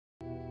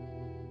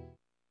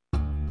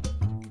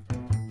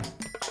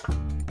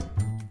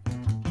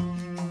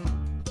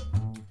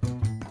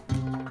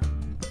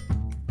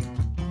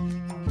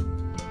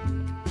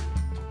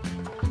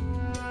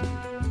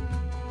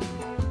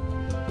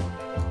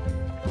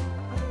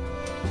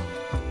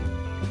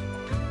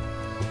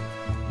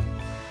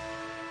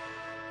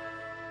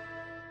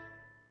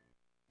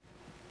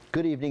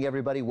Good evening,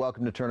 everybody.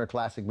 Welcome to Turner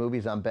Classic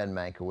Movies. I'm Ben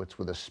Mankiewicz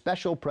with a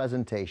special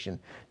presentation.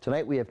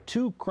 Tonight we have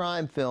two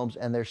crime films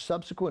and their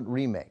subsequent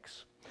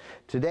remakes.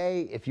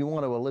 Today, if you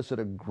want to elicit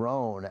a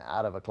groan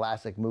out of a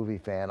classic movie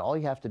fan, all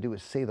you have to do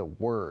is say the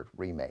word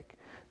remake.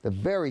 The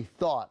very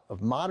thought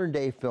of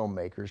modern-day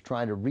filmmakers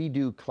trying to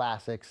redo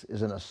classics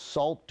is an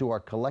assault to our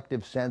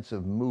collective sense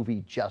of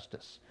movie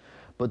justice.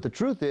 But the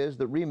truth is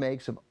that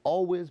remakes have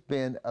always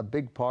been a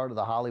big part of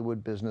the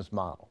Hollywood business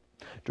model.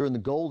 During the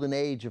golden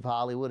age of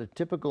Hollywood, a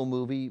typical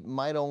movie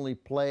might only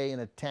play in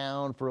a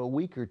town for a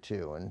week or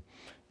two, and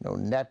no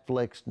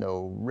Netflix,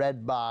 no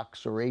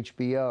Redbox or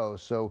HBO.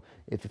 So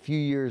if a few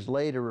years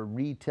later a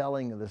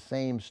retelling of the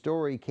same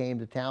story came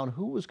to town,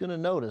 who was going to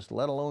notice,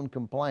 let alone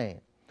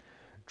complain?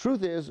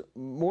 Truth is,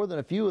 more than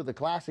a few of the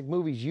classic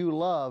movies you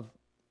love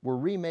were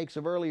remakes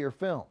of earlier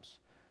films.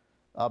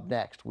 Up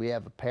next, we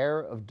have a pair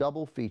of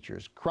double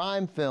features,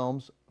 crime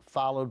films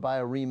followed by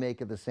a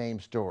remake of the same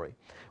story.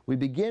 We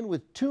begin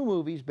with two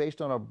movies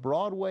based on a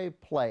Broadway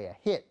play, a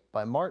hit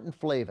by Martin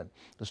Flavin,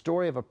 the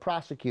story of a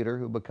prosecutor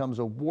who becomes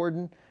a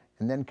warden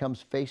and then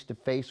comes face to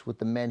face with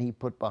the men he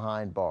put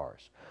behind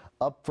bars.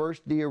 Up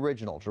first, the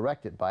original,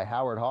 directed by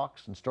Howard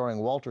Hawks and starring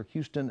Walter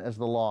Houston as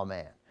the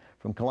lawman.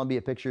 From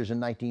Columbia Pictures in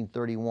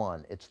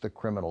 1931, it's The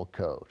Criminal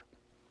Code.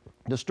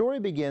 The story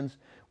begins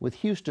with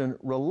Houston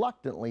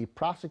reluctantly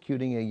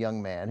prosecuting a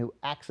young man who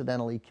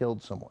accidentally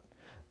killed someone.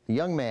 The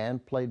young man,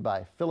 played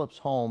by Phillips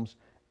Holmes,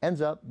 ends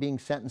up being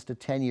sentenced to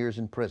 10 years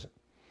in prison.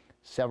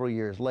 Several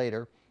years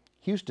later,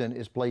 Houston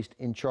is placed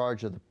in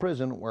charge of the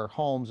prison where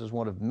Holmes is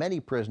one of many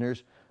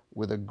prisoners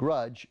with a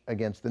grudge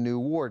against the new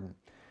warden.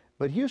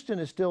 But Houston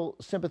is still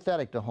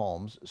sympathetic to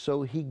Holmes,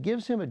 so he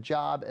gives him a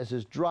job as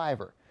his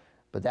driver,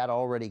 but that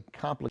already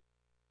complicates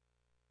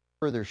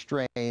further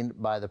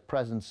strained by the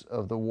presence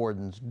of the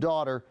warden's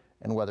daughter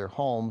and whether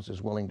Holmes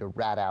is willing to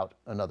rat out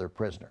another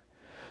prisoner.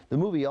 The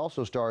movie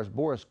also stars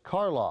Boris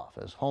Karloff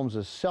as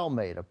Holmes'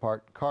 cellmate, a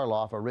part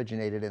Karloff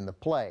originated in the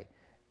play,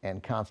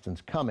 and Constance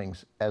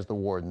Cummings as the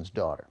warden's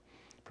daughter.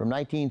 From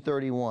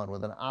 1931,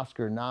 with an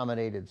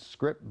Oscar-nominated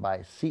script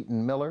by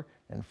Seton Miller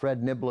and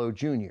Fred Niblo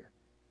Jr.,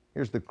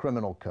 here's The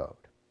Criminal Code.